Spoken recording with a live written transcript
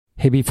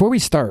Hey, before we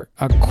start,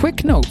 a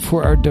quick note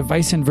for our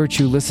Device and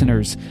Virtue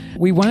listeners.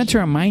 We wanted to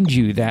remind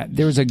you that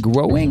there's a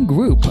growing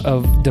group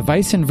of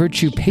Device and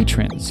Virtue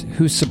patrons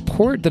who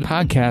support the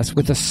podcast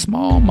with a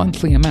small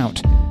monthly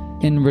amount.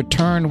 In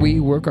return,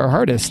 we work our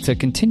hardest to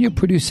continue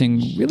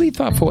producing really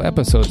thoughtful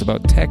episodes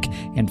about tech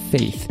and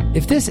faith.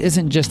 If this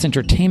isn't just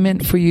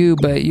entertainment for you,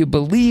 but you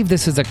believe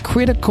this is a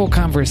critical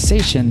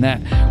conversation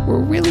that we're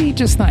really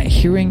just not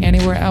hearing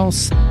anywhere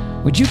else,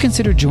 would you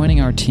consider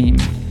joining our team?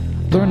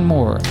 Learn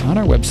more on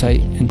our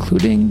website,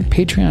 including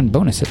Patreon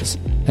bonuses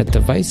at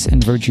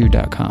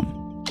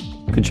deviceandvirtue.com.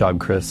 Good job,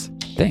 Chris.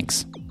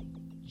 Thanks.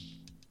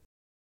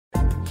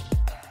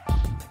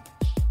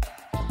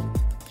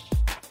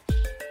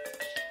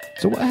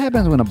 So what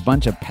happens when a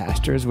bunch of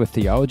pastors with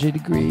theology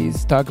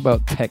degrees talk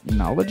about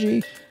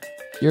technology?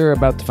 You're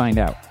about to find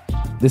out.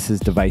 This is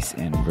Device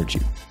and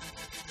Virtue.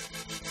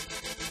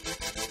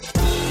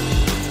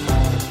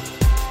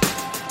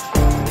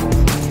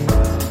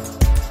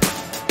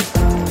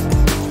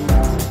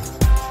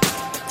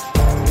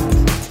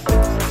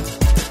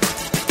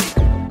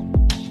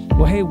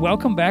 Well, hey,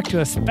 welcome back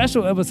to a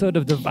special episode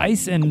of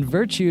Device and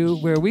Virtue,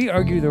 where we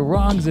argue the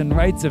wrongs and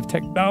rights of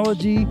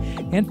technology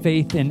and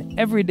faith in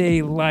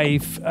everyday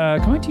life.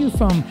 Coming to you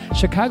from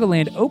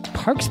Chicagoland, Oak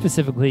Park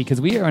specifically,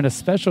 because we are in a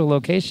special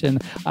location.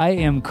 I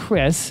am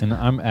Chris. And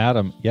I'm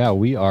Adam. Yeah,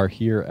 we are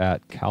here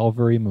at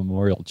Calvary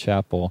Memorial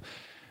Chapel,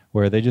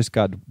 where they just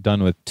got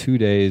done with 2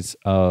 days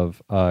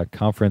of a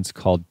conference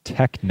called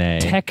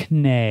Techne.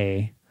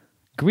 Techne.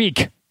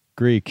 Greek.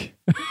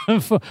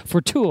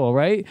 for tool,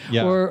 right?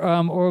 Yeah.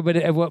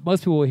 But what most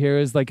people will hear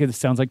is like it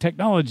sounds like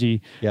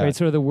technology, yeah. right?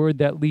 Sort of the word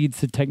that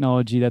leads to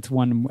technology. That's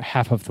one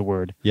half of the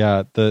word.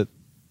 Yeah. The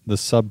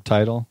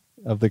subtitle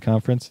of the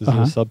conference is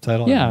a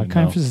subtitle. Yeah,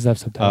 conferences have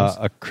subtitles.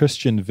 A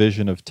Christian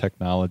Vision of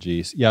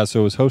Technologies. Yeah.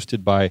 So it was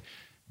hosted by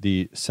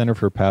the Center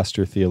for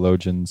Pastor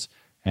Theologians,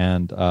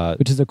 and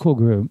which is a cool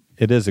group.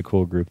 It is a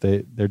cool group.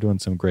 They're doing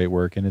some great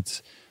work, and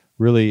it's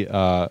really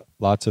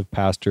lots of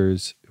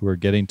pastors who are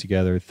getting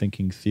together,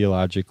 thinking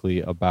theologically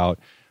about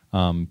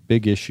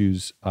big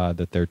issues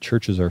that their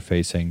churches are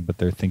facing, but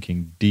they're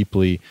thinking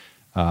deeply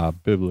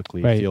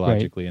biblically,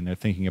 theologically, and they're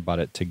thinking about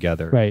it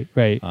together,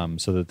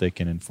 so that they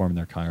can inform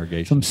their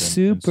congregations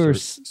and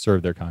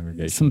serve their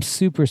congregation. Some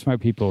super smart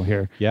people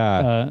here.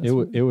 Yeah,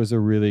 it was a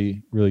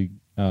really, really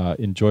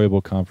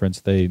enjoyable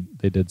conference. They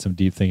did some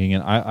deep thinking,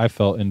 and I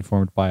felt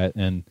informed by it,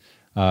 and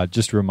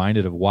just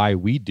reminded of why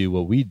we do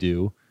what we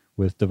do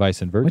with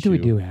Device and Virtue. What do we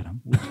do,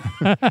 Adam?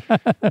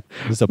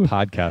 This is a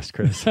podcast,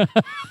 Chris.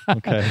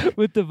 Okay.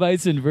 With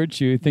Device and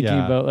Virtue, thinking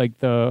about like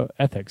the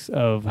ethics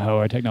of how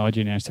our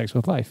technology intersects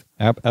with life.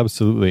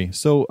 Absolutely.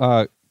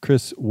 So,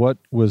 Chris, what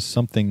was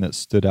something that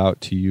stood out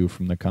to you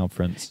from the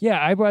conference?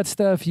 Yeah, I brought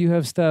stuff. You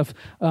have stuff.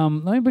 Let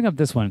me bring up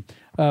this one.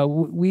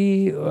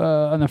 We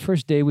on the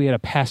first day, we had a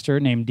pastor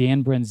named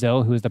Dan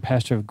Brenzel, who is the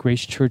pastor of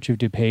Grace Church of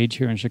DuPage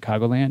here in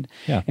Chicagoland.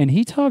 Yeah. And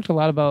he talked a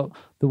lot about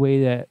the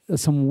way that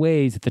some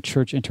ways that the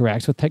church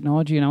interacts with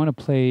technology. And I want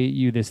to play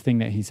you this thing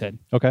that he said.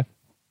 Okay.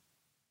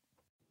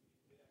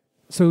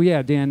 So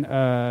yeah,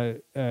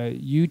 Dan,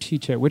 you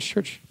teach at which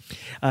church?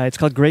 It's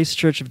called Grace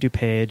Church of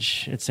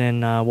DuPage. It's in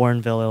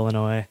Warrenville,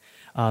 Illinois.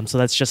 So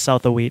that's just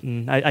south of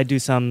Wheaton. I've done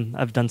some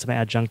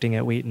adjuncting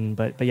at Wheaton,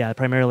 but yeah,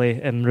 primarily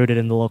am rooted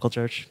in the local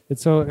church.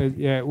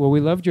 Well,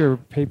 we loved your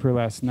paper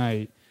last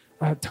night.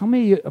 Tell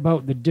me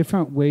about the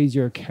different ways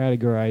you're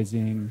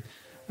categorizing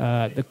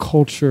the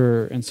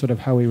culture and sort of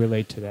how we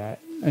relate to that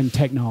and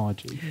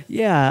technology.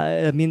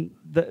 Yeah, I mean,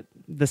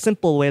 the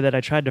simple way that I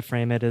tried to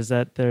frame it is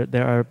that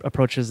there are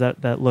approaches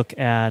that look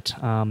at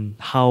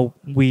how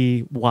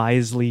we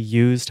wisely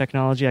use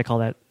technology. I call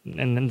that,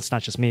 and it's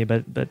not just me,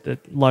 but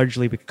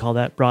largely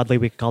broadly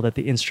we could call that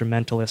the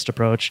instrumentalist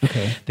approach.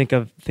 Okay. Think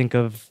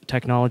of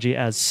technology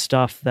as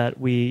stuff that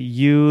we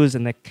use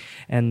and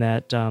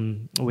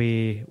that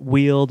we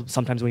wield.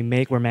 Sometimes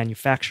we're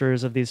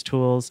manufacturers of these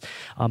tools,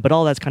 but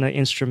all that's kind of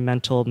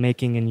instrumental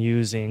making and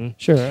using.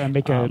 Sure, and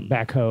make a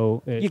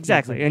backhoe.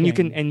 Exactly, and you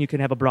can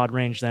have a broad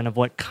range then of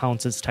what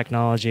counts as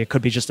technology. It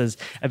could be just as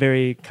a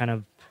very kind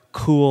of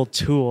cool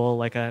tool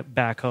like a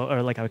backhoe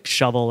or like a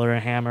shovel or a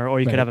hammer, or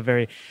you could have a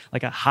very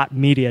like a hot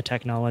media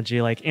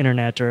technology like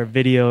internet or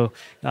video.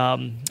 But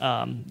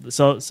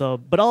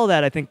all of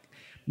that, I think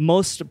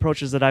most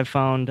approaches that I've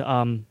found,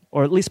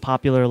 or at least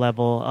popular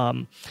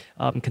level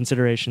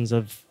considerations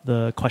of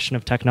the question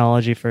of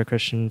technology for a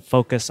Christian,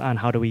 focus on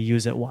how do we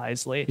use it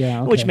wisely,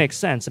 which makes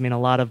sense. I mean, a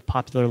lot of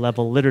popular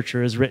level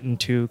literature is written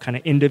to kind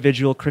of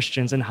individual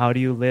Christians and how do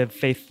you live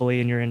faithfully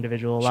in your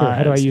individual lives.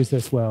 How do I use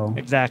this well?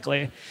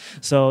 Exactly.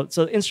 So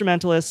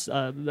instrumentalists,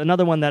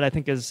 another one that I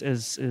think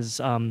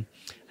is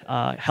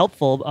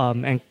helpful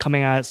and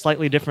coming at it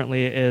slightly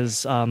differently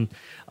is,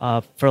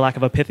 for lack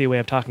of a pithy way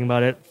of talking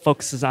about it,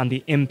 focuses on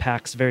the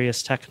impacts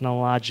various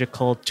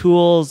technological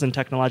tools and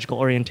technological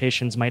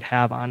orientations might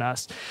have on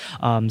us.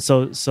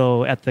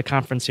 So at the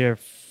conference here,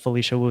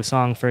 Felicia Wu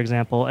Song, for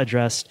example,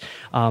 addressed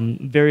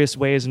various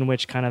ways in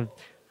which kind of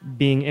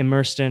being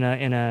immersed in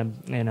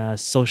a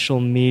social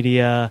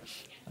media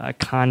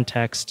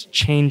context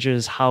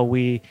changes how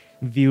we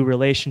view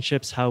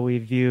relationships, how we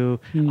view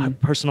our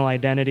personal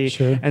identity.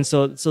 Sure. And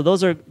so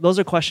those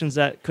are questions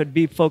that could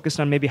be focused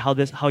on maybe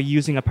how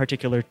using a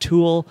particular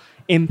tool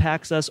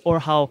impacts us, or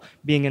how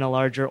being in a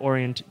larger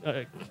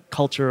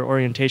culture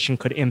orientation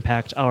could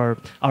impact our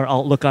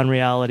outlook on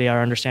reality,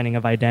 our understanding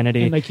of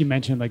identity. And like you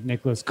mentioned, like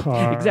Nicholas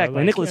Carr. Exactly.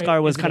 Like, Nicholas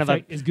Carr was kind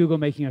of is Google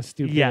making us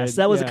stupid? Yes,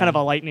 that was kind of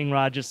a lightning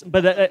rod,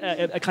 but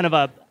a kind of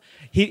a.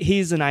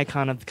 He's an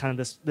icon of kind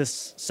of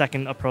this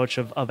second approach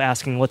of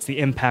asking what's the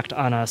impact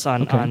on us,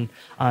 on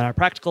our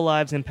practical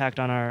lives, impact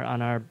on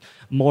our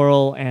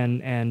moral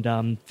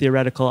and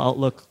theoretical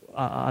outlook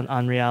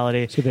on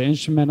reality. So the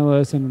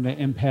instrumentalist and the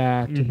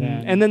impact,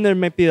 and then there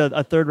might be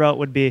a third route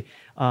would be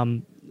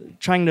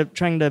trying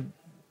to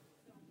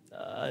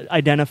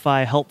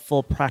identify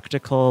helpful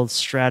practical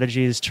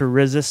strategies to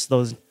resist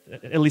those,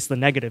 at least the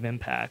negative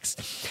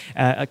impacts.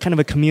 Kind of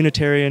a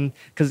communitarian,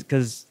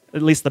 because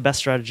at least the best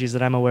strategies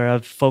that I'm aware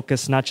of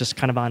focus not just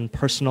kind of on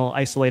personal,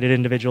 isolated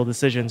individual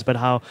decisions, but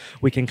how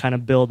we can kind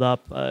of build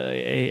up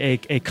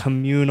a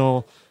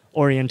communal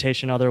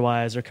orientation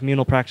otherwise, or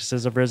communal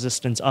practices of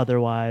resistance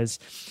otherwise.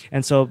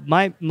 And so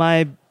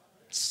my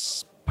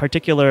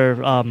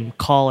particular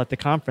call at the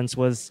conference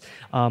was,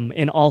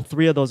 in all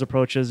three of those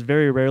approaches,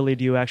 very rarely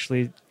do you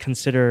actually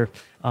consider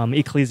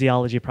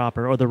ecclesiology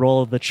proper, or the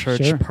role of the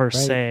church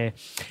se.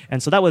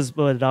 And so that was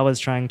what I was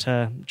trying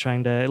to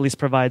at least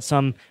provide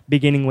some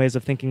beginning ways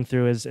of thinking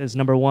through is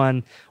number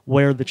one,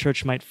 where the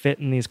church might fit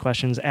in these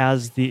questions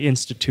as the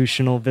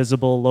institutional,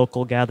 visible,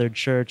 local, gathered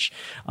church,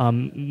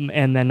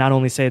 and then not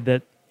only say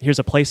that here's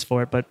a place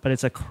for it, but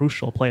it's a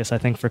crucial place, I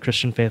think, for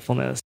Christian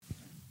faithfulness.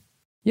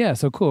 Yeah,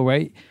 so cool,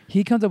 right?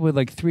 He comes up with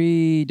like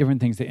three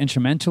different things: the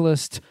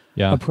instrumentalist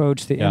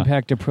approach, the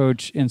impact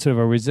approach, and sort of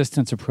a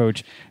resistance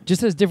approach.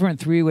 Just as different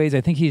three ways.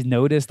 I think he's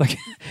noticed like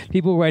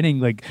people writing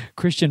like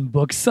Christian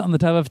books on the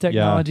type of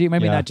technology.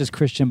 Maybe not just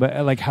Christian,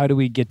 but like how do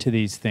we get to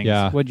these things?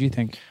 Yeah. What do you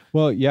think?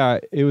 Well, I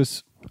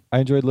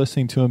enjoyed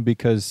listening to him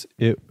because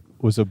it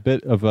was a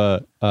bit of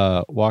a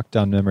walk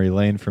down memory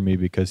lane for me,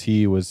 because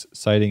he was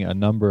citing a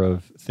number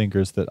of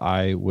thinkers that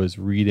I was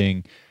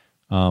reading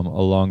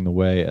along the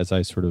way as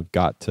I sort of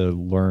got to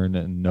learn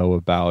and know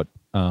about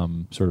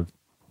sort of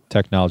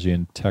technology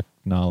and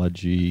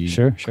technology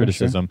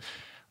criticism.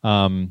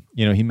 Sure.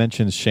 He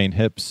mentions Shane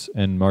Hipps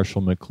and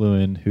Marshall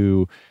McLuhan,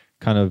 who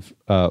kind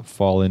of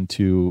fall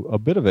into a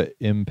bit of an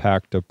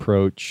impact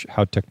approach,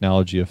 how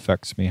technology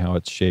affects me, how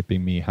it's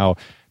shaping me, how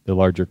the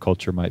larger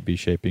culture might be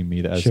shaping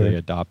me as they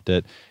adopt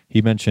it.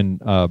 He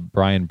mentioned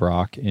Brian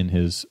Brock in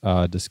his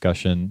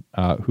discussion,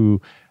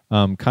 who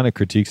kind of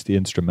critiques the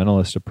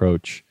instrumentalist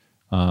approach,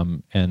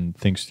 and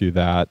thinks through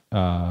that,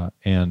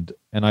 and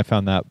I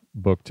found that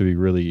book to be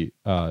really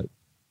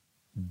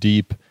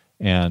deep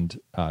and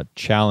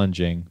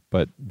challenging,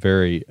 but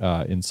very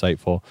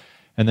insightful.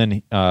 And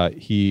then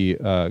he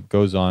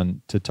goes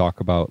on to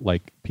talk about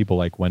like people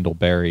like Wendell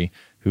Berry,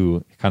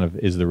 who kind of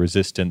is the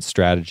resistance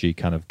strategy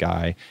kind of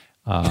guy,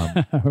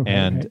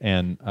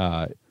 and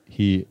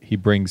he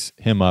brings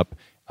him up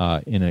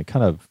in a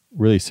kind of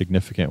really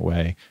significant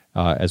way,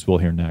 as we'll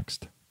hear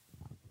next.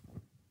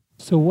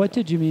 So, what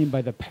did you mean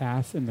by the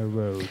path and the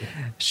road?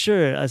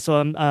 Sure. So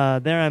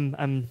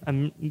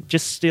I'm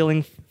just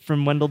stealing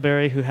from Wendell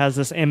Berry, who has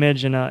this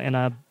image in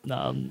a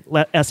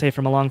essay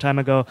from a long time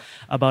ago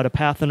about a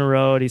path and a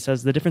road. He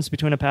says the difference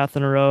between a path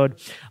and a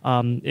road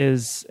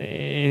is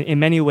in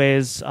many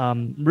ways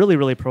really,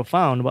 really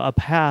profound. A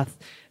path,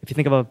 if you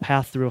think of a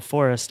path through a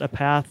forest, a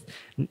path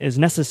is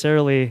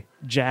necessarily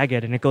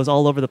jagged and it goes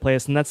all over the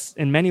place, and that's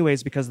in many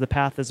ways because the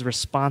path is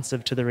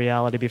responsive to the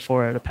reality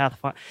before it. A path,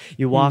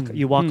 you walk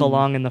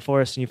along in the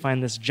forest and you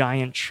find this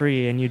giant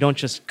tree, and you don't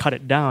just cut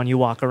it down, you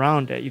walk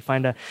around it. You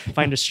find a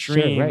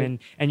stream, sure, right.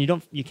 and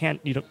you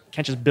can't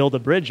just build a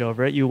bridge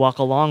over it. You walk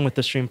along with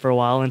the stream for a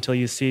while until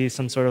you see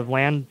some sort of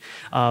land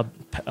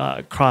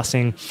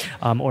crossing,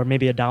 or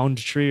maybe a downed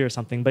tree or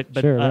something. But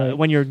sure, right.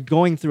 When you're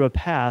going through a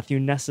path, you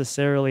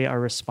necessarily are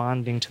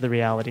responding to the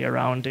reality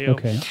around you.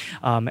 Okay.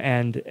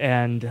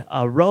 And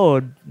a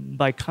road,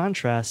 by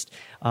contrast,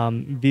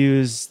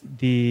 views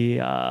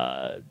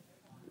the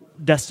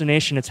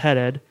destination it's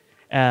headed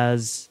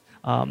as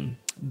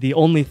the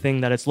only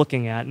thing that it's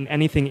looking at, and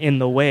anything in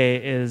the way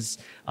is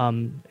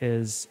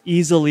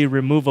easily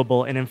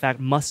removable, and in fact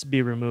must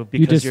be removed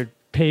because you're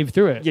pave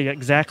through it. Yeah,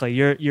 exactly.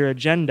 Your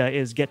agenda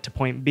is get to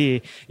point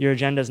B. Your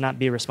agenda is not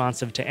be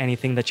responsive to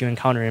anything that you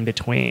encounter in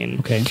between.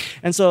 Okay.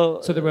 And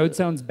so the road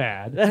sounds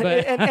bad.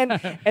 But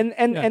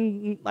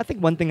and I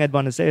think one thing I'd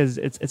want to say is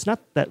it's not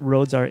that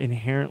roads are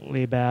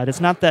inherently bad.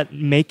 It's not that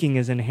making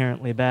is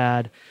inherently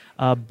bad.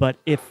 But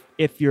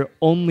if your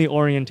only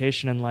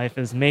orientation in life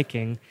is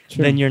making,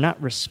 sure, then you're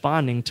not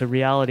responding to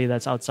reality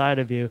that's outside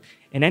of you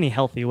in any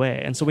healthy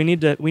way. And so we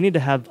need to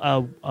have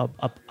a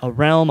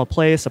realm, a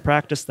place, a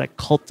practice that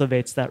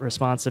cultivates that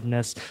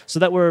responsiveness, so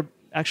that we're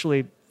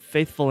actually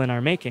faithful in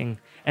our making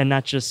and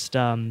not just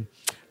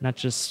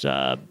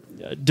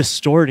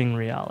distorting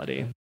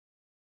reality.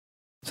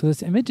 So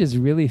this image is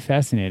really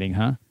fascinating,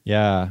 huh?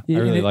 Yeah, I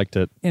really liked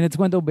it. And it's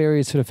Wendell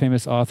Berry's sort of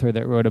famous author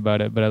that wrote about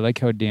it, but I like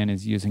how Dan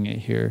is using it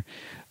here.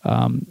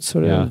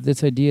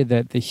 This idea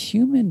that the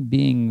human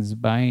beings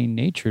by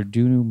nature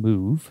do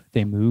move.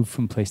 They move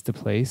from place to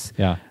place.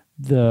 Yeah.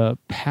 The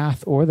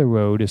path or the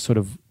road is sort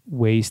of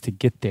ways to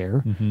get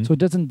there. Mm-hmm. So it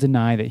doesn't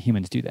deny that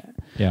humans do that.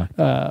 Yeah.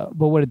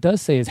 But what it does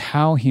say is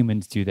how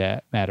humans do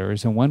that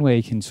matters. And one way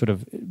you can sort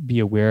of be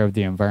aware of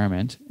the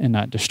environment and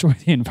not destroy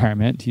the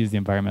environment, to use the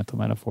environmental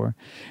metaphor.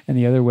 And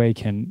the other way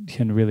can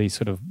really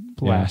sort of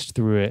blast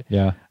through it.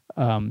 Yeah.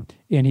 And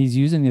he's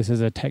using this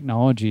as a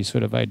technology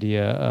sort of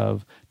idea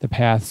of the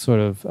path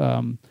sort of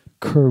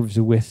curves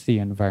with the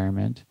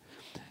environment.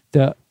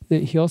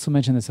 He also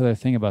mentioned this other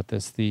thing about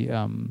this, the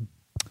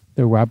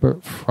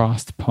Robert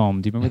Frost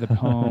poem. Do you remember the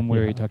poem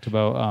where he talked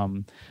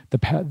about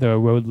the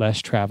road less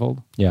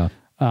traveled? Yeah.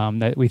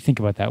 That we think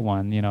about that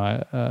one,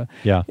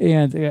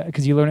 and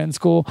because you learn it in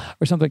school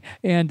or something,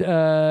 and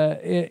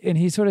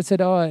he sort of said,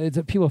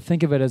 people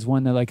think of it as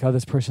one that like,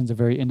 this person's a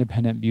very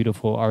independent,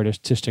 beautiful,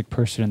 artistic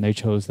person, and they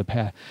chose the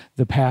path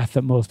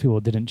that most people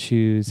didn't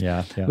choose.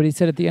 Yeah. But he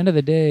said at the end of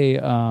the day,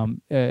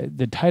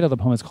 the title of the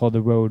poem is called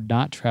 "The Road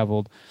Not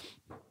Traveled."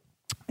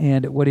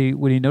 And what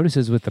he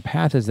notices with the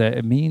path is that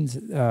it means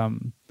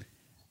the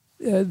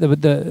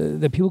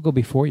people go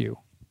before you.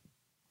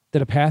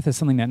 That a path is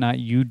something that not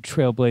you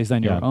trailblazed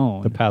on your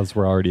own. The paths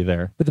were already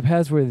there. But the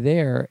paths were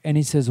there. And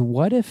he says,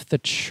 what if the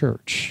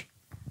church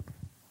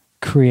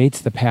creates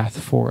the path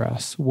for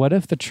us? What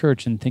if the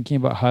church, in thinking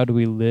about how do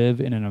we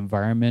live in an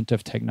environment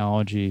of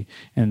technology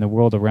and the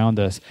world around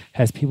us,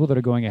 has people that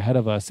are going ahead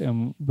of us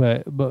and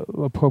but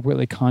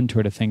appropriately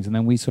contour to things, and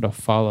then we sort of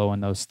follow in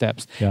those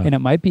steps. Yeah. And it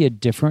might be a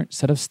different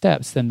set of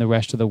steps than the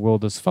rest of the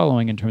world is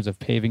following in terms of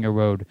paving a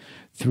road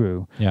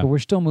through. Yeah. But we're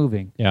still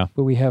moving. Yeah.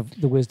 But we have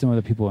the wisdom of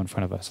the people in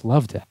front of us.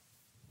 Loved it.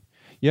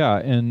 Yeah,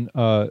 and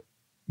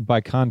by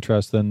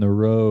contrast, then the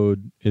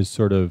road is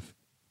sort of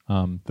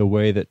the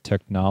way that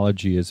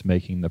technology is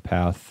making the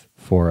path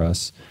for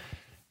us.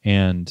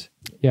 And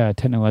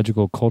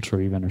technological culture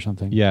even or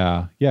something.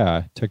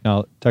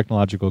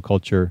 Technological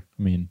culture.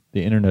 I mean,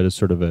 the internet is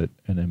sort of a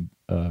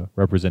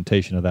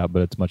representation of that,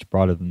 but it's much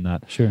broader than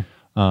that. Sure.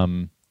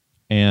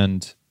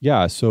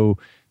 So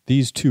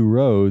these two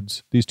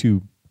roads, these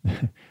two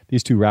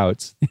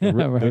routes,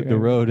 the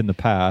road and the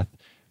path,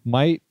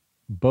 might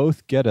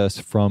both get us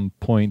from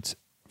point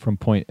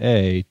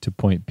A to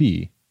point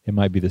B. It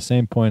might be the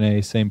same point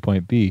A, same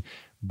point B,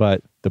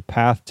 but the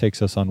path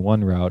takes us on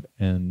one route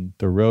and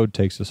the road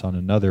takes us on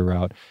another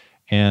route.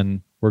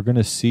 And we're going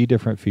to see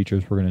different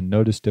features. We're going to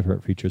notice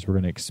different features. We're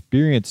going to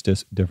experience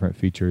different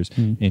features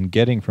in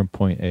getting from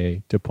point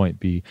A to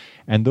point B.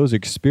 And those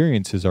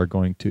experiences are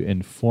going to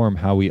inform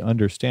how we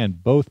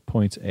understand both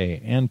points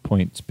A and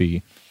points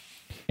B.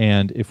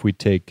 And if we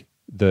take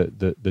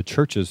the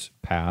church's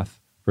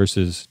path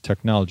versus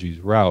technology's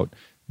route,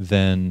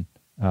 then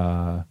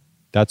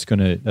that's going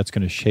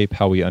to shape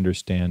how we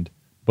understand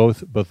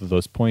both of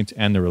those points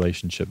and the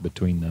relationship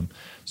between them.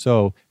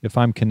 So if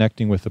I'm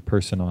connecting with a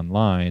person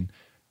online,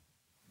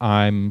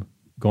 I'm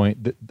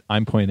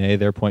point A,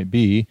 they're point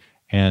B,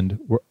 and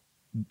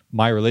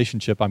my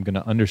relationship, I'm going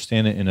to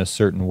understand it in a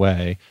certain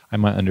way. I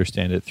might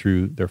understand it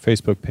through their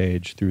Facebook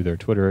page, through their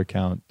Twitter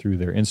account, through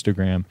their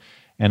Instagram,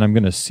 and I'm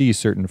going to see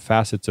certain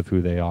facets of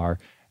who they are.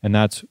 And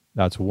that's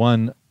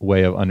one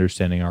way of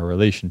understanding our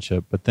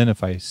relationship. But then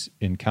if I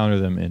encounter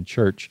them in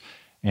church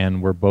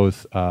and we're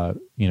both,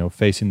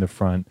 facing the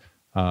front,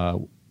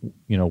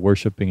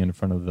 worshiping in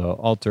front of the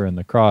altar and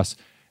the cross,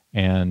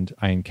 and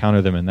I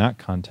encounter them in that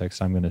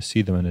context, I'm going to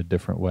see them in a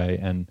different way.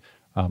 And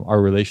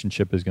our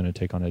relationship is going to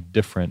take on a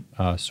different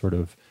sort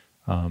of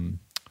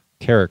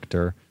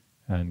character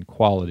and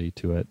quality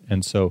to it.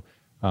 And so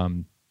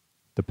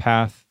the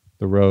path,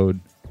 the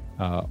road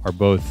are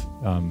both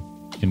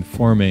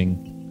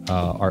informing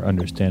our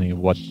understanding of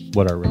what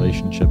our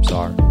relationships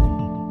are.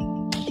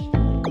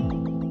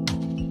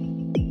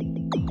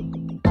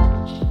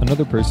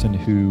 Another person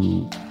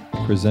who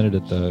presented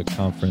at the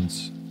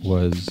conference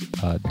was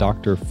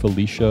Dr.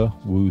 Felicia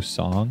Wu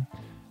Song,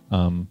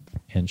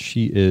 and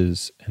she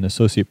is an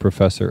associate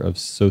professor of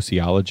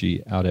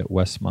sociology out at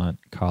Westmont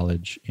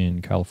College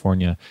in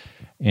California,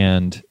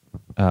 and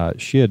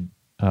she had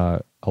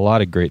a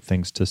lot of great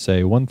things to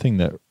say. One thing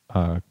that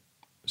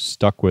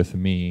stuck with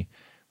me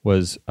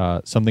was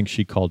something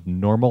she called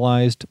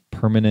normalized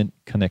permanent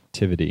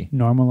connectivity.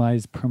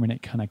 Normalized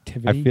permanent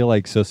connectivity. I feel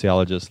like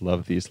sociologists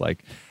love these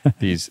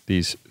these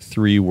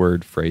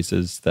 3-word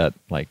phrases that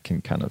like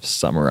can kind of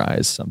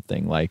summarize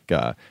something, like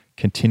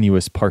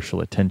continuous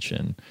partial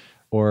attention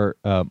or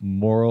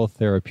moral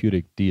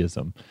therapeutic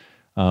deism.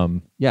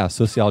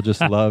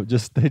 Sociologists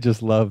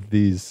love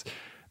these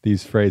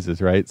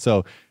phrases, right?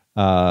 So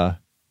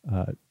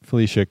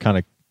Felicia kind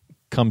of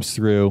comes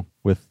through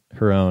with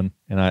her own,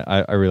 and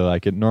I really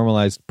like it.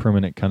 Normalized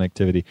permanent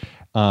connectivity.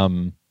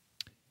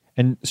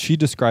 And she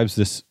describes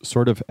this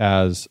sort of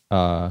as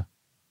our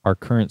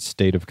current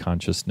state of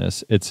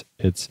consciousness. It's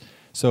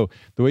so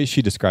the way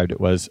she described it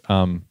was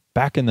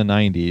back in the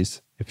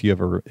 90s,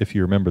 if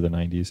you remember the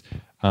 90s,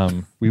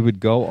 we would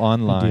go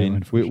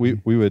online.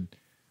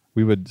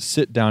 We would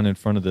sit down in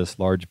front of this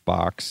large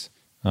box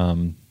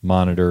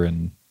monitor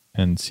and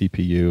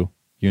CPU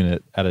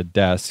unit at a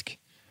desk.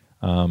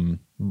 Mine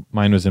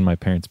was in my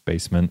parents'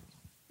 basement.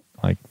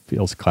 Like,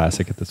 feels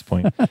classic at this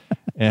point.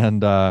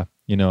 And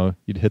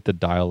you'd hit the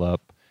dial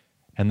up,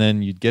 and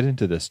then you'd get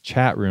into this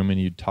chat room and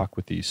you'd talk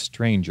with these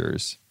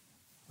strangers,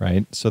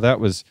 right? So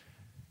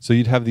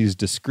you'd have these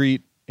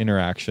discrete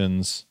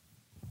interactions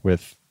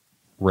with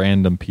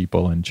random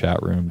people in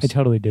chat rooms. I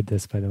totally did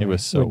this, by the way. It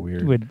was so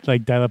weird. Would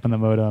like dial up on the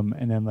modem,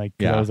 and then I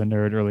was a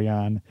nerd early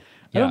on.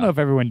 I don't know if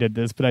everyone did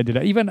this, but I did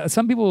it. Even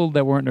some people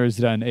that weren't nerds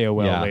did it on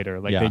AOL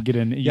later. They get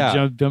in,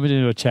 jump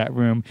into a chat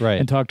room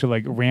and talk to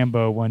like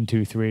Rambo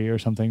 123 or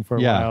something for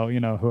a while.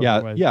 Whoever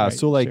it was. Yeah. Right,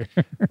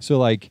 So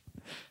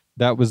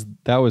that was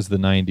the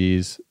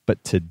 90s.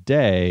 But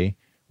today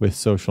with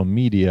social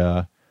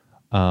media,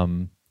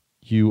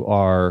 you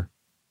are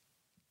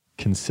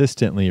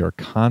consistently or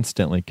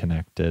constantly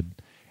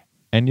connected,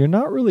 and you're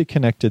not really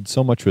connected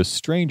so much with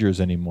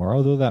strangers anymore,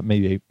 although that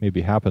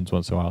maybe happens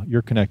once in a while.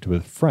 You're connected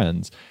with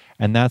friends,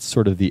 and that's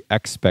sort of the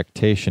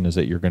expectation, is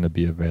that you're going to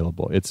be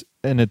available. It's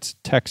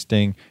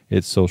texting,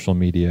 it's social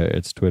media,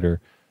 it's Twitter.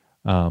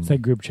 It's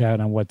like group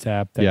chat on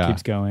WhatsApp that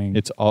keeps going.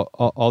 It's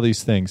all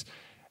these things.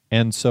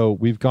 And so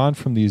we've gone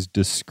from these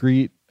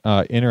discrete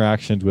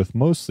interactions with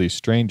mostly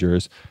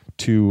strangers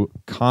to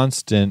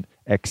constant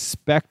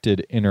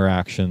expected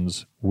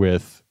interactions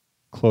with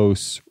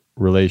close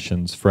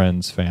relations,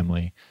 friends,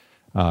 family,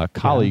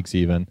 colleagues,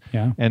 even.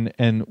 Yeah. And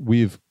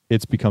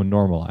it's become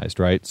normalized,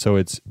 right? So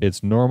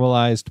it's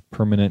normalized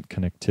permanent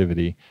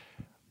connectivity.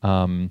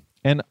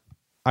 And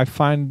I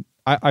found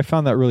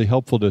that really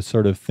helpful to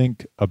sort of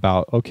think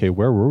about, okay,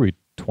 where were we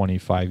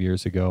 25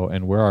 years ago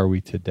and where are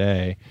we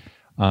today?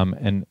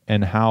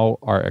 And how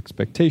our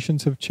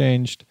expectations have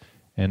changed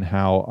and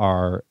how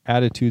our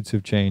attitudes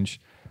have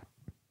changed.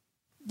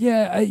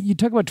 Yeah, you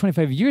talk about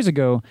 25 years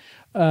ago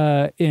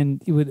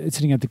with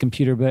sitting at the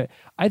computer, but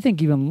I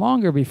think even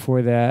longer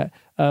before that,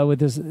 with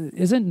this,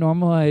 isn't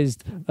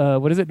normalized,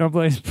 what is it,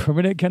 normalized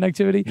permanent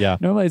connectivity? Yeah.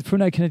 Normalized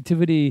permanent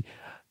connectivity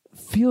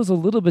feels a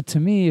little bit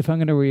to me, if I'm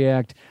going to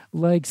react,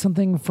 like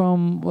something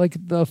from like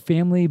the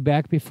family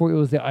back before it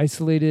was the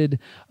isolated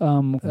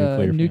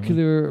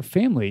nuclear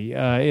family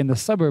in the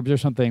suburbs or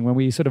something, when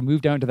we sort of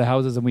moved out into the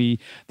houses and the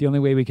only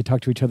way we could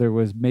talk to each other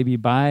was maybe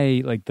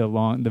by like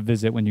the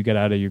visit when you get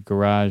out of your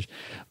garage.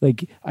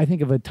 Like, I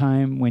think of a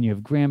time when you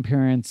have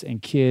grandparents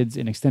and kids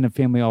and extended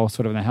family all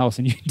sort of in the house,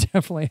 and you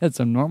definitely had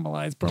some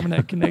normalized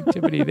permanent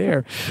connectivity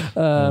there,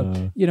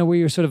 where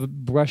you're sort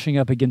of brushing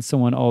up against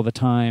someone all the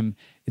time.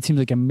 It seems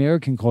like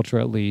American culture,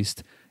 at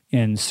least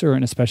in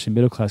certain, especially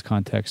middle-class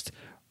context,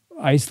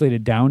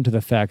 isolated down to the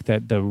fact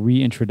that the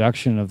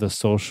reintroduction of the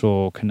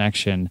social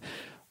connection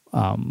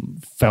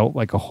felt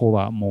like a whole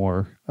lot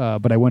more.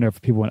 But I wonder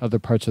if people in other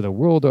parts of the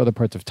world or other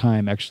parts of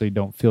time actually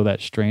don't feel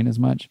that strain as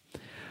much.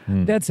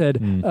 That said,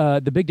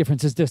 the big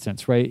difference is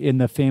distance, right? In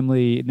the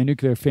family, in the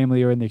nuclear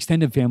family or in the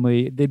extended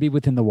family, they'd be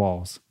within the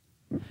walls.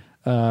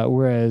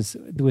 Whereas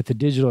with the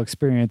digital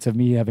experience of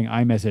me having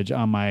iMessage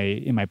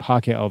in my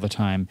pocket all the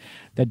time,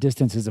 that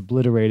distance is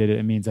obliterated.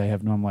 It means I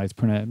have normalized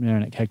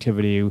permanent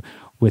activity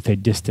with a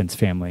distance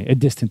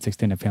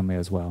extended family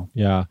as well.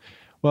 Yeah.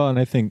 Well, and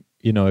I think,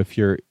 if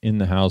you're in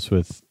the house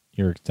with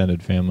your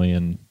extended family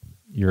and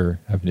you're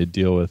having to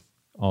deal with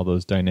all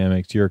those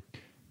dynamics,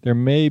 there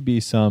may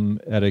be some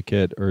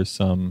etiquette or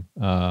some,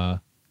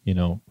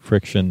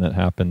 friction that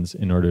happens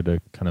in order to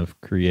kind of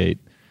create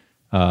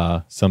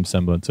some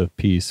semblance of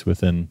peace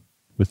within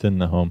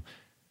the home,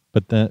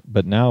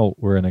 but now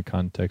we're in a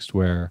context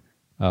where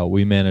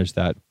we manage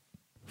that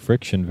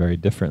friction very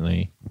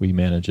differently. We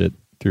manage it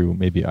through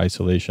maybe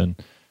isolation,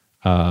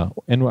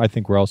 and I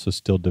think we're also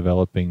still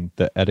developing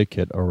the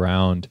etiquette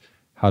around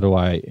how do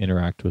I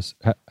interact with,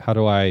 how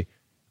do I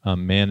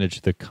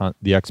manage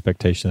the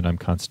expectation that I'm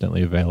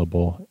constantly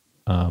available,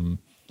 and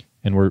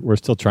we're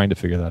still trying to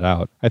figure that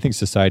out. I think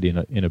society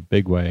in a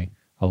big way,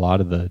 a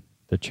lot of the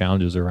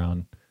challenges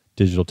around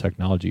digital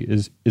technology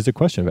is a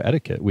question of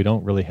etiquette. We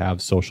don't really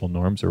have social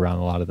norms around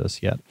a lot of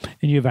this yet.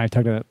 And you and I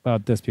talked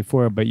about this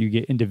before, but you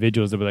get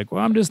individuals that be like,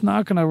 well, I'm just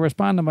not going to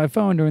respond to my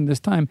phone during this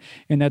time.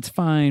 And that's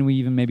fine. We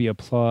even maybe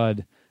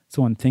applaud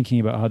someone thinking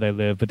about how they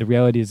live. But the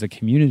reality is the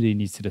community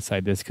needs to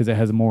decide this, because it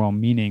has a moral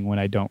meaning when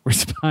I don't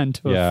respond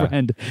to a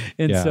friend.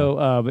 And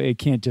so it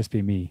can't just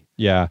be me.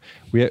 Yeah.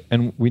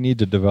 We need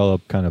to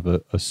develop kind of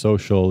a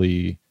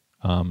socially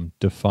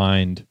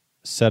defined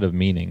set of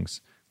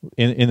meanings.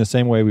 In the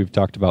same way we've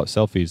talked about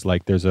selfies,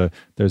 like there's a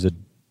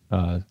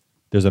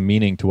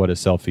meaning to what a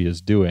selfie is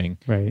doing,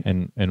 right?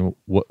 And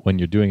when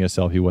you're doing a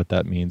selfie, what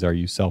that means. Are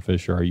you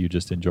selfish or are you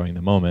just enjoying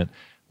the moment?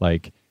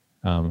 Like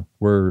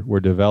we're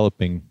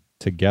developing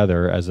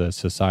together as a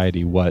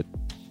society what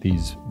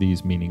these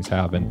meanings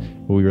have,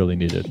 and we really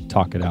need to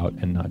talk it out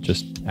and not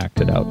just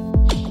act it out.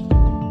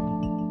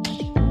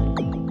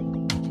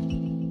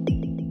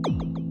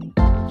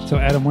 So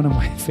Adam, one of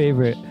my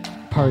favorite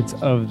parts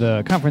of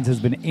the conference has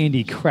been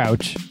Andy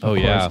Crouch, of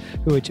course,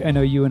 which I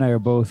know you and I are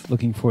both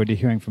looking forward to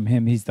hearing from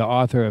him. He's the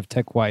author of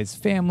TechWise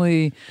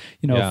Family,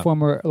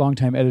 former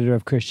longtime editor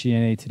of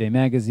Christianity Today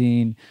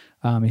magazine.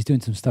 He's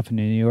doing some stuff in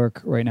New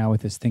York right now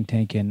with his think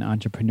tank and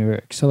entrepreneur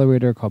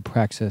accelerator called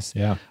Praxis.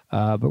 Yeah.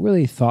 But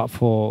really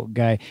thoughtful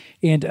guy.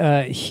 And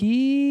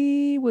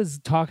he was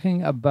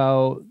talking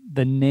about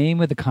the name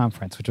of the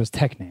conference, which was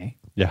Techne.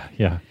 Yeah,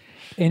 yeah.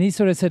 And he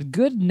sort of said,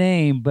 good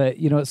name, but,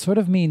 it sort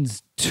of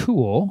means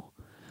tool.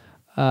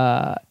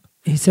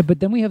 He said, but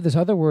then we have this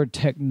other word,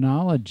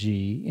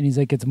 technology. And he's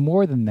like, it's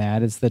more than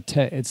that. It's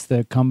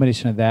the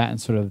combination of that and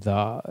sort of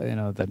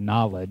the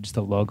knowledge,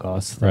 the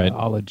logos, the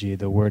ology,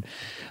 the word.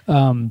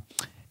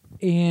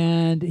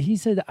 And he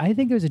said, I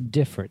think there's a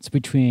difference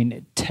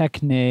between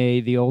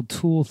Techne, the old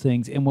tool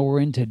things, and what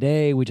we're in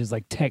today, which is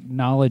like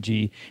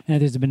technology.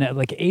 And there's been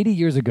like 80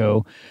 years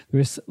ago, there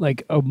was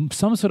like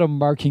some sort of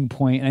marking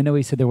point. And I know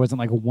he said there wasn't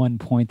like one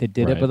point that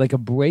did it, but like a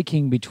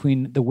breaking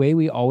between the way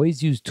we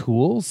always use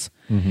tools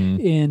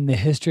in the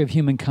history of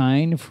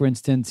humankind. For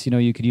instance,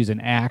 you could use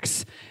an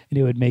axe and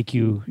it would make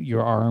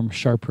your arm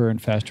sharper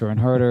and faster and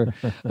harder.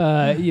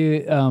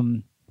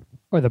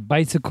 Or the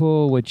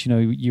bicycle, which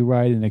you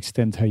ride and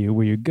extends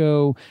where you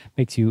go,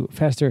 makes you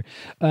faster.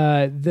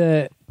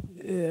 But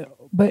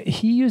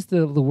he used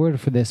the word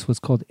for this was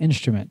called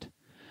instrument,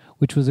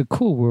 which was a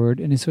cool word,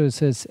 and he sort of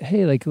says,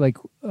 hey,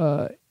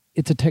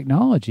 it's a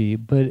technology,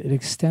 but it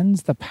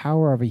extends the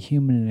power of a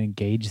human and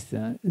engages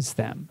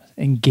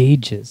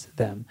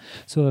them.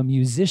 So a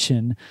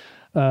musician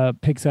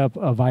picks up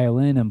a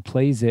violin and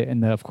plays it,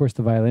 and of course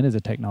the violin is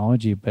a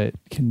technology, but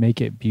can make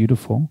it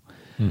beautiful.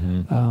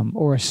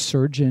 Or a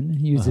surgeon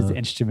uses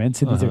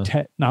instruments, and these are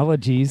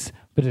technologies,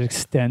 but it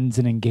extends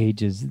and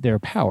engages their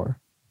power.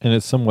 And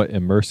it's somewhat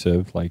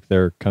immersive, like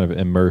they're kind of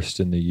immersed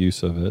in the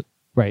use of it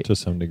to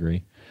some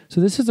degree. So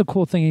this is a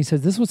cool thing. He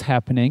says this was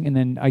happening, and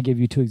then I gave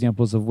you two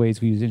examples of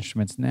ways we use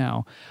instruments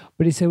now.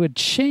 But he said it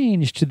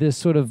changed to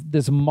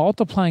this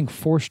multiplying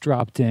force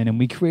dropped in, and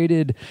we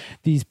created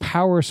these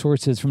power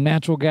sources from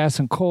natural gas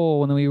and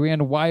coal, and then we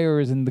ran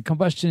wires and the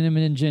combustion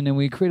engine, and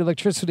we created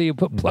electricity and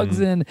put plugs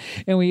in,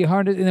 and we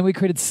harnessed, and then we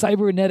created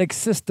cybernetic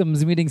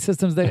systems, meaning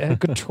systems that had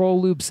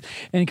control loops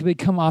and could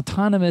become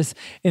autonomous.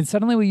 And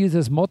suddenly we use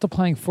this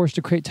multiplying force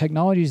to create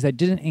technologies that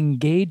didn't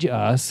engage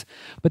us,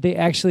 but they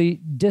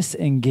actually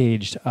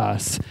disengaged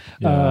us.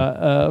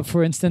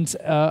 For instance,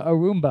 a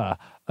Roomba,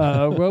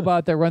 a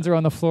robot that runs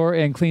around the floor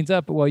and cleans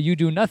up while you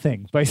do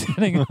nothing by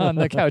sitting on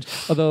the couch.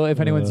 Although if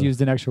anyone's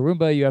used an actual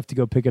Roomba, you have to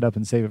go pick it up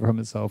and save it from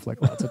itself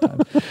like lots of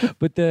times.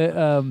 But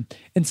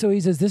and so he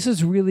says this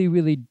is really,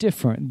 really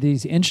different.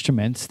 These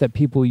instruments that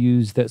people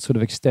use that sort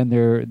of extend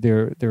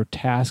their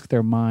task,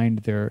 their mind,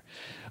 their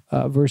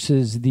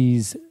versus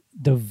these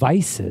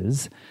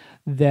devices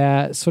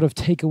that sort of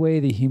take away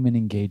the human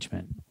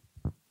engagement.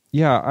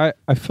 Yeah,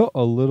 I felt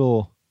a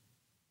little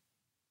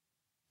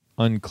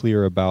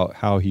unclear about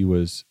how he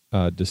was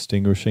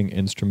distinguishing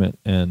instrument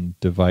and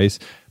device,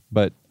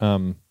 but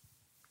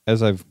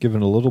as I've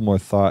given a little more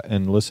thought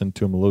and listened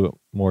to him a little bit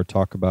more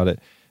talk about it,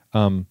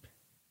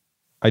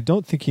 I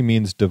don't think he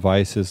means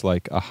device is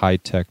like a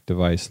high-tech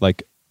device.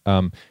 Like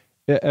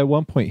at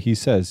one point he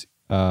says,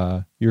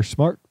 your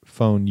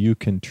smartphone you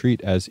can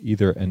treat as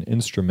either an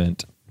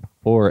instrument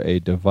or a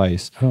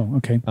device. Oh,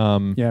 okay.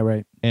 Yeah,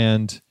 right.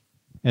 And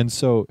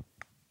so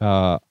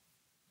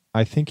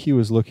I think he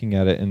was looking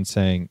at it and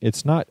saying,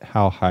 it's not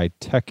how high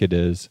tech it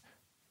is,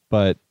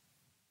 but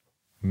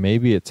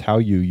maybe it's how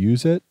you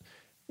use it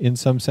in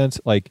some sense.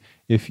 Like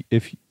if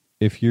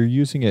you're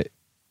using it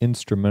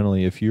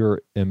instrumentally, if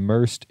you're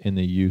immersed in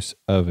the use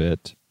of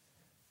it,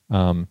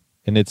 and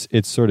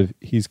it's sort of,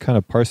 he's kind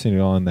of parsing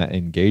it on that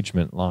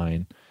engagement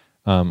line.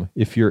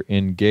 If you're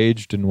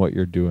engaged in what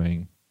you're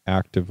doing,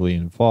 actively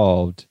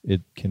involved,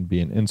 it can be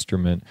an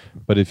instrument.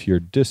 But if you're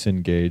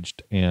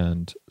disengaged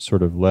and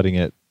sort of letting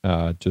it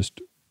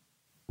just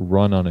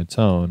run on its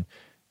own,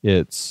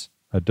 it's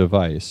a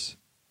device.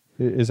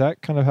 Is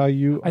that kind of how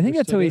you? I think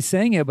that's how he's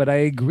saying it, but I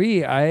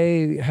agree.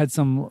 I had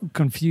some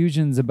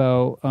confusions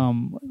about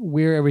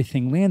where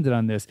everything landed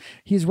on this.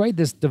 He's right,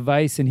 this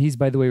device, and he's,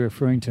 by the way,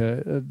 referring to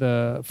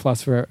the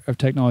philosopher of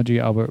technology,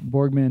 Albert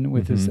Borgman,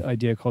 with his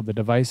idea called the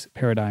device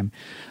paradigm.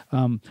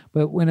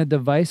 But when a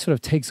device sort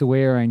of takes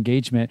away our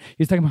engagement,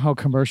 he's talking about how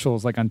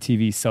commercials like on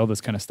TV sell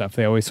this kind of stuff.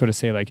 They always sort of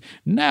say like,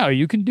 now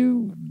you can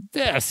do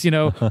this,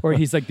 or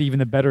he's like, even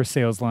the better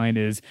sales line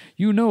is,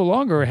 you no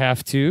longer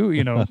have to,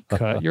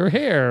 cut your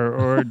hair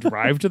or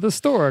drive to the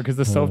store because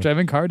the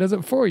self-driving car does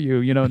it for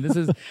you. And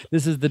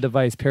this is the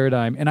device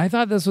paradigm. And I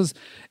thought this was.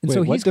 And Wait,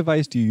 so what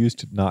device do you use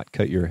to not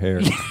cut your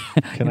hair?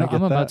 Can I get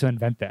I'm that? about to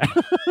invent that.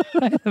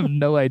 I have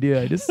no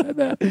idea. I just said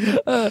that.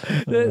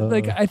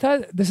 I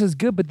thought this is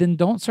good, but then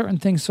don't certain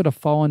things sort of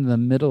fall into the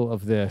middle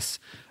of this?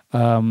 You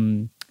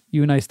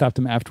and I stopped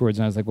him afterwards,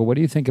 and I was like, well, what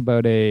do you think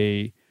about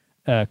a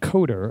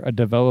coder, a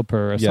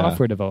developer, a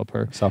software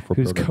developer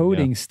who's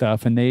coding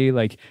stuff, and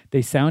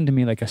they sound to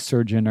me like a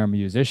surgeon or a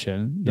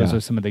musician. Those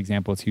are some of the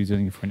examples he was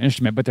using for an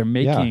instrument, but they're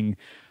making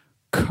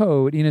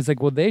code. And it's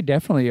like, well, they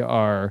definitely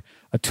are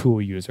a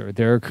tool user.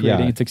 They're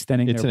creating, it's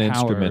extending it's their an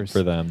powers. instrument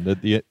for them.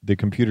 The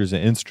computer's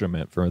an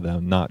instrument for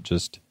them, not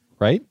just,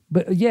 right?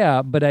 But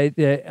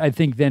I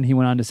think then he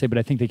went on to say, but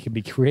I think they could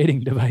be creating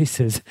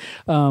devices,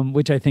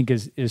 which I think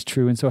is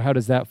true. And so how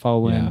does that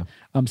follow in?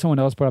 Someone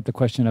else brought up the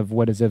question of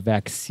what is a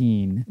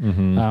vaccine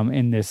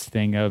in this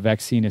thing. A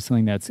vaccine is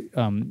something that's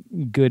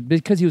good,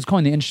 because he was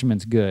calling the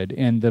instruments good,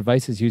 and the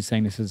devices he was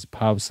saying this is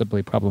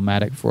possibly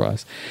problematic for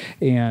us.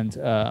 And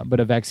but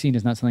a vaccine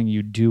is not something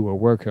you do or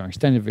work or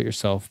extend of it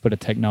yourself, but a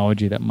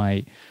technology that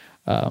might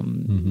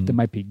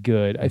be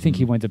good. I think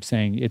he winds up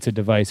saying it's a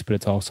device, but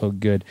it's also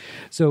good.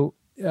 So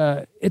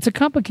it's a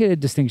complicated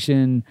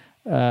distinction.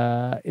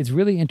 It's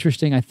really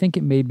interesting. I think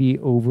it may be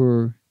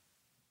over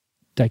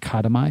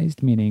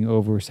dichotomized, meaning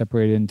over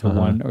separated into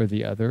one or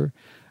the other.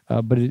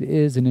 But it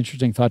is an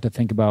interesting thought to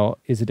think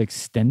about. Is it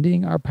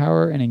extending our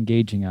power and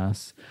engaging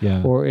us?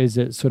 Or is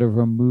it sort of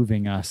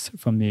removing us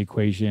from the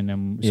equation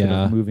and sort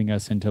of moving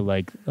us into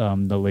like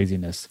the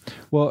laziness?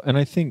 Well, and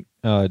I think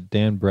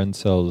Dan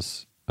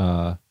Brensel's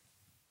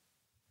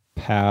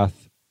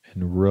path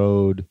and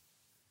road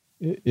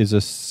is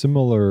a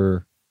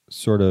similar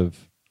sort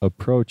of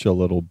approach a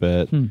little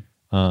bit.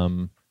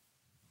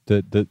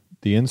 The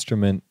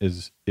instrument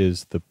is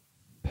the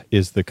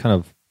kind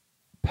of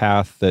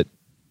path that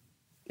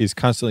is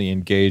constantly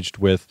engaged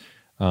with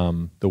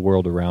the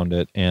world around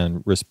it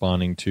and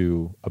responding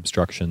to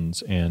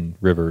obstructions and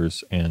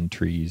rivers and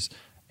trees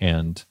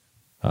and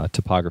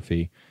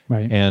topography.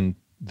 Right. And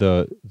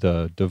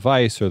the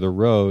device or the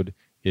road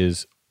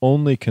is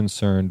only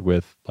concerned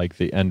with like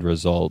the end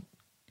result,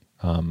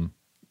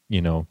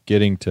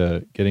 getting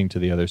to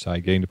the other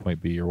side, getting to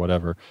point B or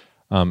whatever,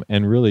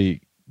 and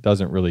really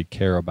doesn't really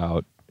care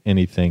about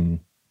anything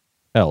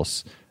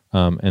else.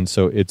 And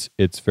so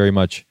it's very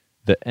much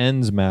the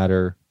ends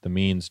matter, the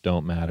means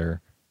don't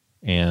matter,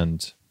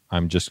 and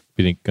I'm just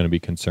going to be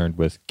concerned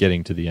with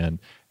getting to the end.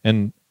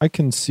 And I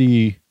can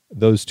see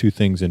those two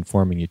things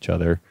informing each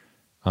other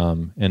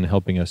and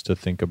helping us to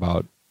think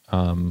about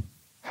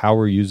how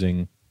we're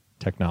using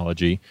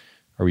technology.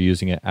 Are we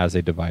using it as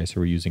a device? Are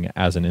we using it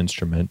as an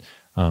instrument?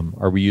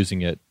 Are we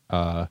using it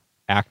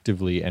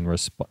actively and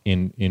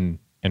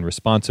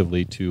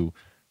responsively to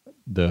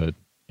the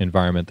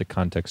environment, the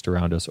context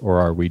around us, or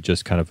are we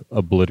just kind of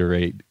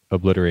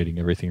obliterating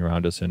everything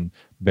around us and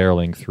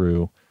barreling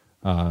through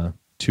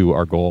to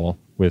our goal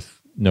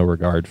with no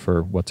regard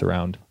for what's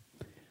around?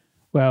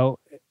 Well,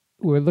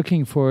 we're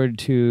looking forward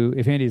to,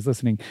 if Andy's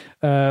listening,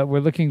 we're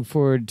looking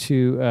forward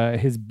to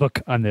his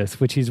book on this,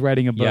 which he's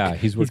writing a book. Yeah,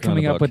 he's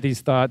coming up with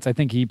these thoughts. I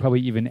think he probably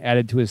even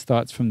added to his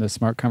thoughts from the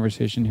Smart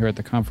Conversation here at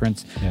the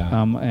conference.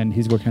 Yeah. And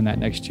he's working on that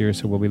next year,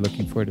 so we'll be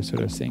looking forward to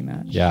sort of seeing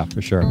that. Yeah,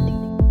 for sure.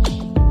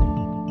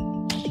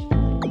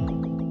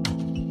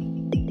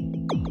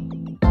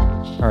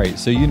 All right,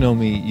 so you know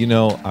me,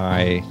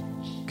 I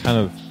kind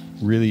of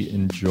really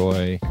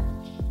enjoy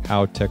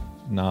how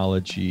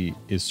technology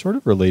is sort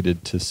of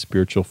related to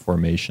spiritual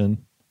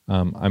formation.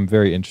 I'm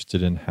very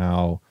interested in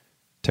how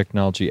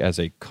technology as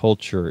a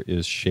culture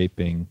is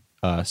shaping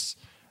us.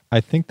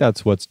 I think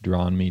that's what's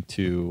drawn me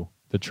to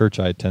the church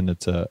I attend.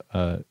 It's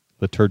a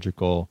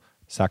liturgical,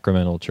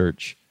 sacramental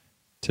church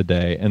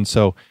today. And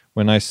so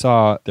when I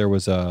saw there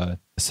was a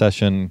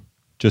session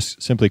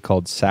just simply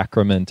called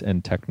Sacrament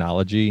and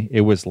Technology,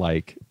 it was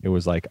like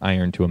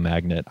iron to a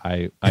magnet.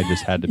 I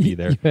just had to be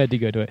there. You had to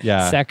go to it.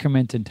 Yeah.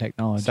 Sacrament and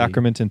Technology.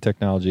 Sacrament and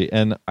Technology.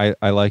 And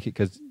I like it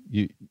because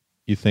you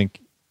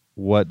think,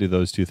 what do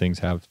those two things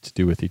have to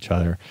do with each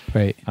other?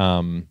 Right.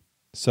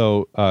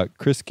 So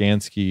Chris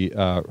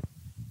Gansky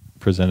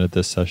presented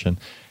this session.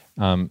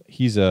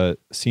 He's a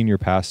senior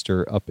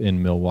pastor up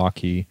in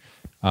Milwaukee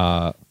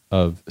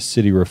of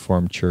City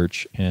Reformed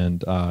Church,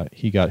 and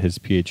he got his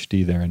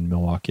PhD there in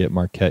Milwaukee at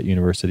Marquette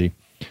University.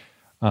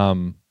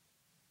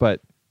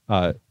 But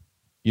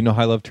you know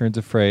how I love turns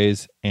of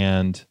phrase,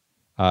 and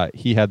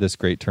he had this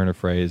great turn of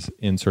phrase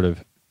in sort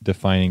of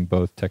defining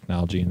both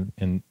technology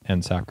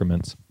and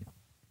sacraments.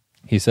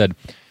 He said,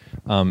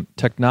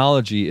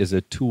 technology is a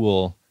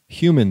tool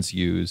humans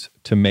use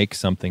to make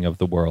something of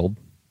the world,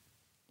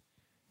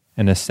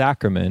 and a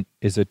sacrament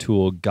is a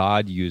tool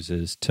God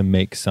uses to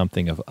make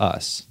something of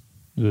us.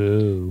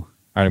 Ooh.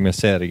 All right, I'm going to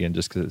say that again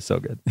just because it's so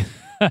good.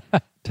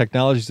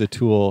 Technology is a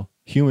tool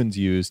humans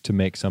use to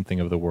make something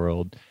of the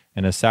world,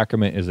 and a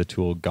sacrament is a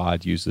tool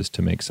God uses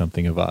to make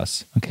something of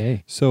us.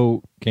 Okay.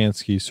 So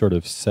Gansky sort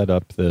of set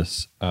up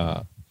this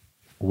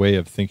way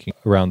of thinking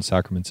around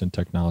sacraments and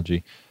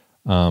technology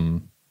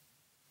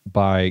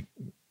by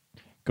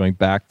going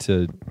back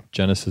to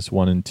Genesis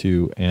 1 and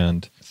 2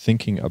 and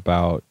thinking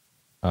about,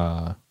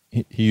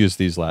 he used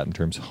these Latin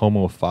terms,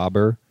 homo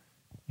faber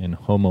and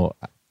homo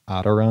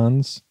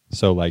adorans.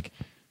 So like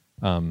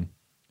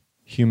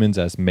humans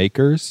as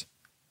makers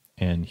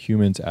and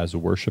humans as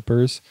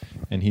worshipers.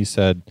 And he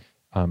said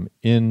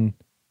in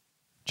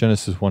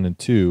Genesis 1 and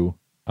 2,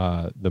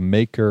 the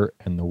maker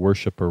and the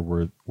worshiper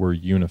were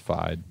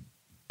unified.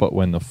 But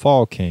when the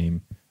fall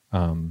came,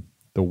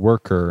 the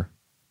worker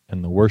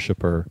and the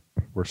worshiper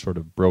were sort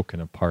of broken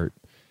apart.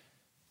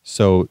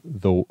 So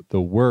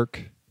the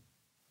work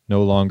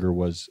no longer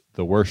was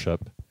the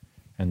worship,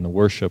 and the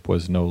worship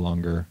was no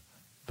longer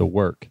the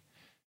work.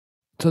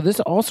 So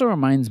this also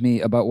reminds me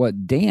about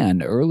what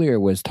Dan earlier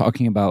was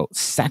talking about,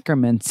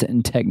 sacraments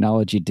and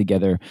technology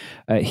together.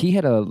 He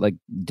had a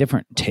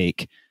different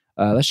take.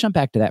 Let's jump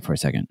back to that for a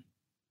second.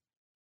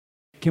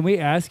 Can we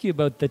ask you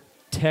about the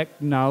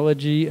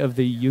technology of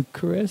the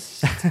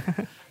Eucharist?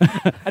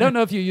 I don't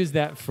know if you used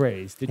that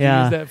phrase. Did you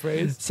use that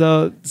phrase?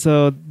 So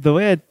the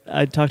way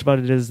I talked about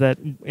it is that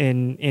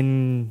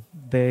in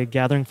the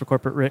gathering for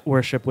corporate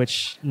worship,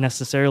 which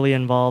necessarily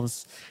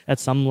involves at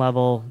some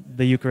level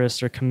the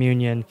Eucharist or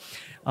communion,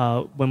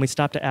 when we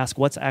stop to ask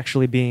what's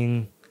actually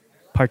being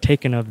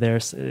partaken of there,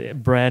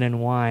 bread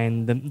and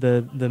wine,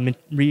 the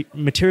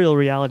material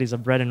realities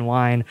of bread and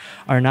wine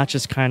are not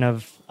just kind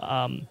of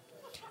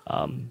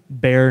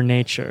bare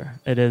nature.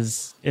 It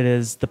is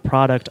the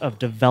product of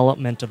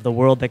development of the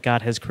world that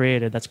God has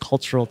created. That's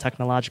cultural,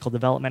 technological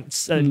development.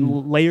 It's,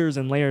 layers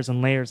and layers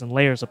and layers and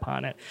layers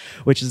upon it,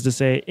 which is to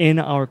say, in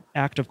our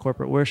act of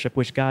corporate worship,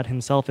 which God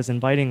himself is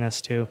inviting us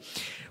to,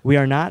 we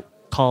are not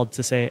called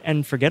to say,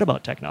 and forget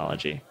about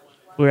technology.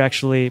 We're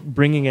actually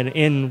bringing it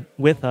in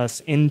with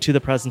us into the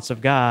presence of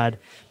God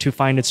to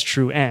find its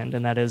true end,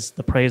 and that is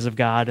the praise of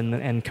God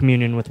and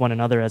communion with one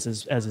another as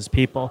his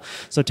people.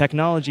 So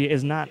technology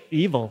is not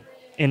evil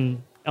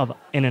in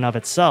and of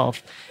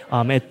itself.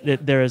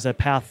 There is a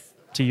path,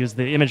 to use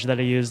the image that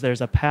I use,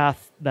 there's a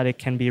path that it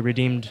can be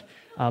redeemed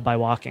by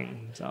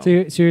walking. So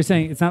you're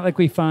saying it's not like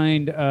we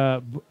find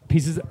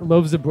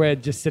loaves of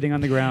bread just sitting on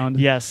the ground?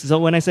 Yes. So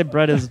when I say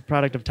bread is a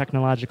product of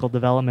technological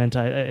development,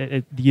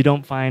 you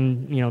don't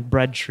find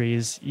bread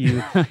trees.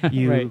 You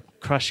right.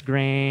 Crush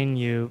grain.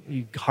 You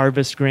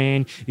harvest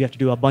grain. You have to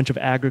do a bunch of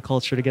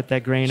agriculture to get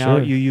that grain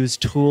out. You use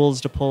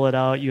tools to pull it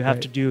out. You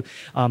have to do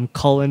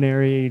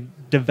culinary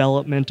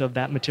development of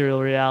that material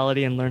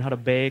reality and learn how to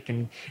bake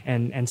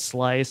and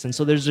slice. And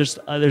so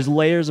there's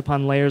layers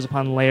upon layers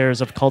upon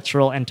layers of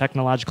cultural and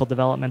technological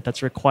development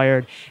that's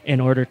required in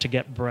order to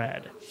get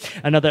bread.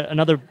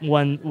 Another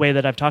one way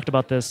that I've talked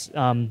about this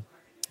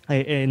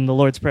in the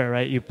Lord's Prayer,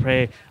 right? You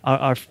pray,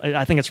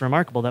 I think it's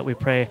remarkable that we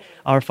pray,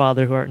 Our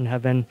Father who art in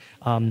heaven,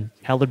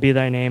 hallowed be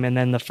thy name. And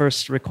then the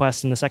first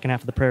request in the second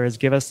half of the prayer is,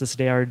 give us this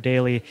day our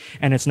daily,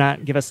 and it's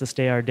not give us this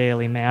day our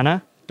daily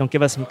manna. Don't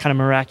give us some kind of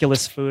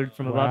miraculous food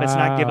from above. Wow. It's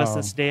not give us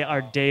this day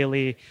our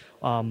daily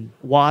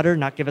water,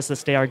 not give us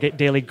this day our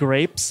daily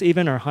grapes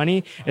even, or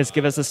honey. It's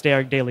give us this day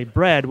our daily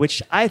bread,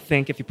 which I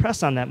think, if you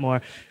press on that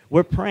more,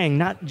 we're praying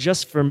not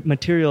just for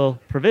material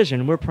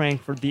provision, we're praying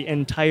for the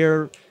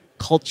entire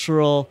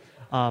cultural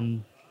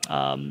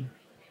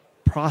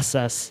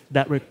process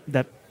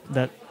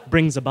that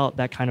brings about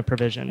that kind of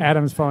provision.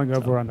 Adam's falling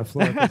over on the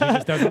floor because he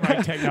just doesn't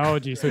like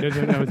technology, so he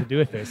doesn't know what to do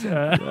with this.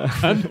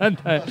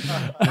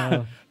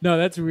 No,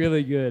 that's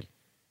really good.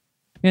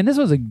 Man, this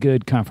was a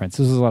good conference.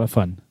 This was a lot of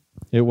fun.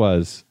 It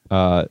was.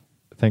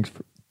 Thanks to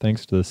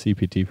the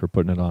CPT for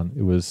putting it on.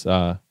 It was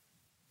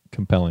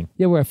compelling.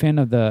 Yeah, we're a fan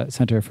of the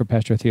Center for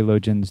Pastoral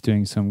Theologians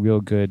doing some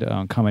real good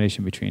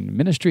combination between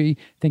ministry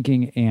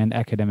thinking and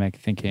academic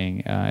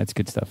thinking. It's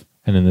good stuff.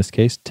 And in this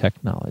case,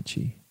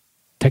 technology.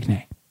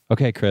 Techne.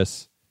 Okay,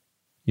 Chris,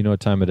 you know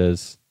what time it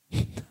is.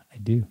 I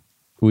do.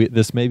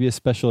 This may be a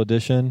special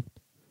edition,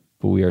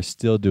 but we are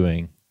still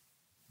doing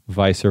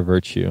Vice or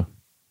Virtue.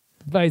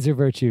 Vice or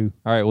Virtue.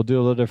 All right, we'll do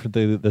a little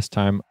differently this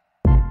time.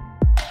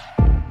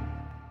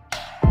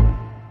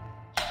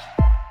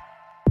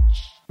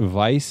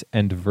 Vice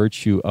and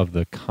Virtue of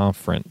the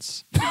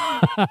conference.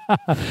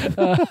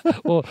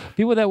 Well,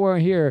 people that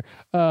weren't here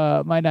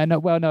might not know.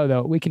 Well, no,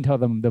 though. We can tell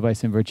them the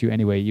Vice and Virtue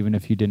anyway, even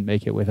if you didn't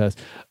make it with us.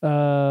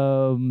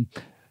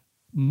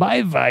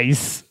 My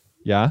vice.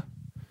 Yeah?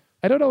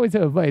 I don't always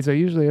have a vice. I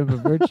usually have a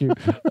virtue.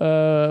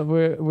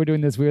 We're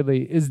doing this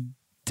weirdly. Is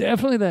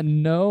definitely that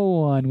no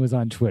one was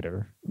on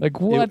Twitter.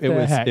 Like, what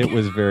the heck? It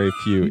was very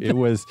few. It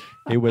was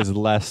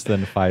less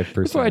than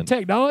 5%. For a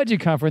technology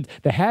conference,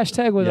 the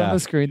hashtag was on the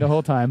screen the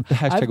whole time. The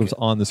hashtag was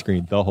on the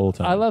screen the whole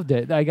time. I loved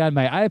it. I got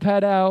my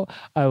iPad out.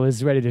 I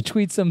was ready to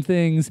tweet some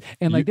things.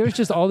 And there was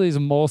just all these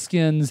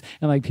moleskins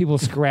and people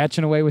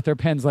scratching away with their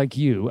pens like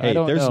you. Hey, I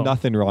don't there's know.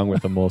 nothing wrong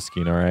with a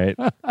moleskin, all right?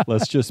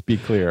 Let's just be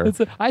clear.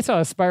 I saw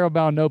a spiral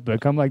bound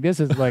notebook. I'm like, this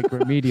is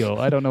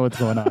remedial. I don't know what's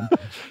going on.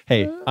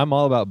 Hey, I'm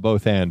all about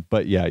both and,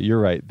 but yeah, you're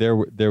right. There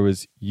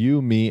was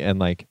you, me,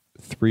 and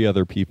 3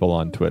 other people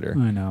on Twitter.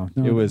 I know.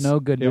 It was no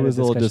good. It was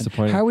a little discussion.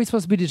 disappointing. How are we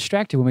supposed to be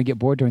distracted when we get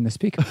bored during the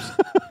speakers?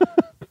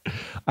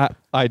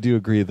 I do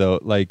agree, though.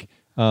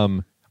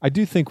 I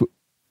do think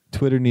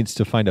Twitter needs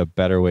to find a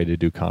better way to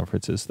do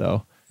conferences,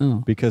 though.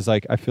 Oh. Because I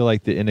feel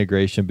like the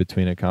integration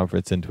between a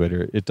conference and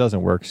Twitter, it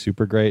doesn't work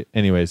super great.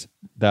 Anyways,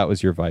 that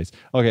was your vice.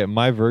 Okay,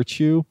 my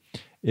virtue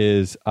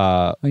is...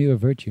 oh, you have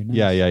virtue.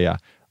 Nice. Yeah.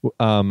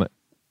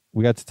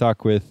 We got to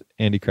talk with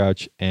Andy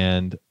Crouch,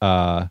 and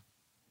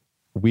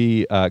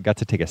we got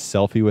to take a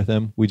selfie with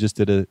him. We just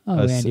did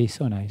Andy,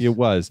 so nice. It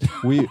was.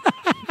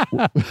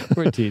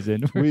 We're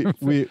teasing. we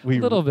a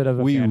little bit of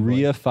a we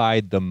fanboy.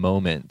 reified the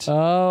moment.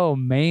 Oh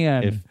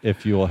man!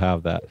 If you will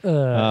have that.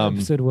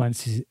 Episode 1,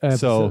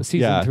 season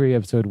yeah. 3,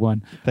 episode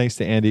 1. Thanks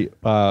to Andy.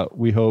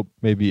 We hope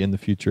maybe in the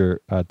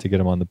future to get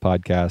him on the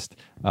podcast.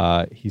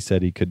 He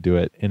said he could do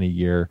it in a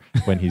year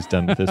when he's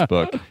done with this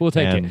book. We'll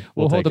take it.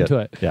 We'll hold him to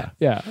it.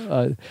 Yeah.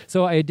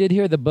 So I did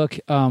hear the book.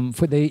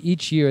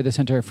 Each year the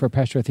Center for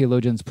Pastoral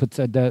Theologians puts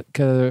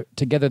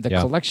together the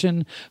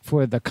collection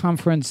for the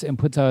conference and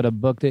puts out a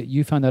book that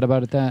you found out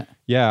about at that.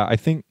 Yeah, I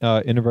think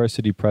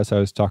InterVarsity Press, I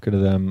was talking to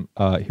them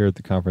here at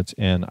the conference,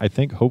 and I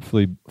think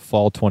hopefully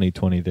fall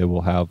 2020 they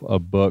will have a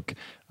book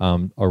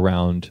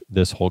around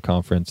this whole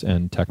conference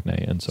and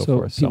Techne and so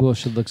forth. So people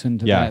should look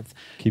into that.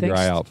 Keep your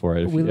eye out for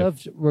it. We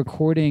loved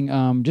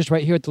recording just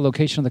right here at the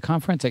location of the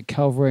conference at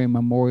Calvary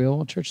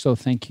Memorial Church. So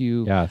thank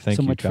you so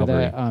much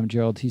Calvary. for that,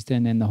 Gerald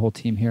Heaston and the whole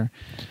team here.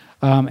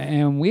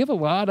 And we have a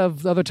lot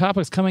of other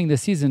topics coming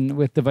this season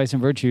with Device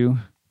and Virtue.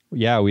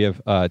 Yeah, we have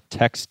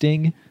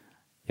texting.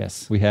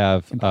 Yes. We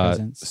have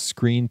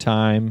screen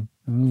time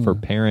for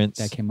parents.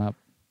 That came up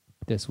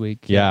this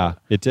week. Yeah,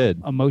 it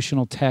did.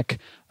 Emotional tech,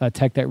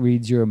 tech that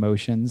reads your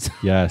emotions.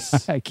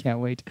 Yes. I can't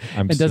wait.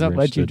 I'm and doesn't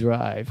super let you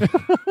interested.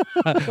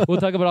 drive. We'll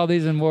talk about all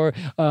these and more.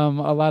 A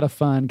lot of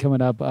fun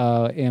coming up,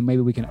 and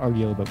maybe we can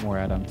argue a little bit more,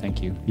 Adam.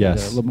 Thank you.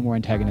 Yes. A little bit more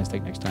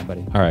antagonistic next time,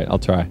 buddy. All right, I'll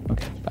try.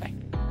 Okay, bye.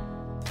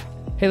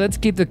 Hey, let's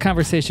keep the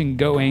conversation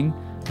going.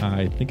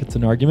 I think it's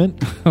an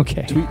argument.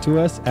 Okay. Tweet to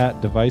us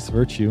at Device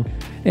Virtue.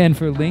 And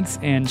for links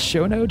and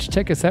show notes,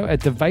 check us out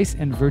at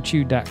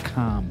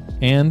deviceandvirtue.com.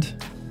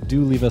 And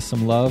do leave us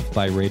some love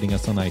by rating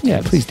us on iTunes.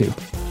 Yeah, please do.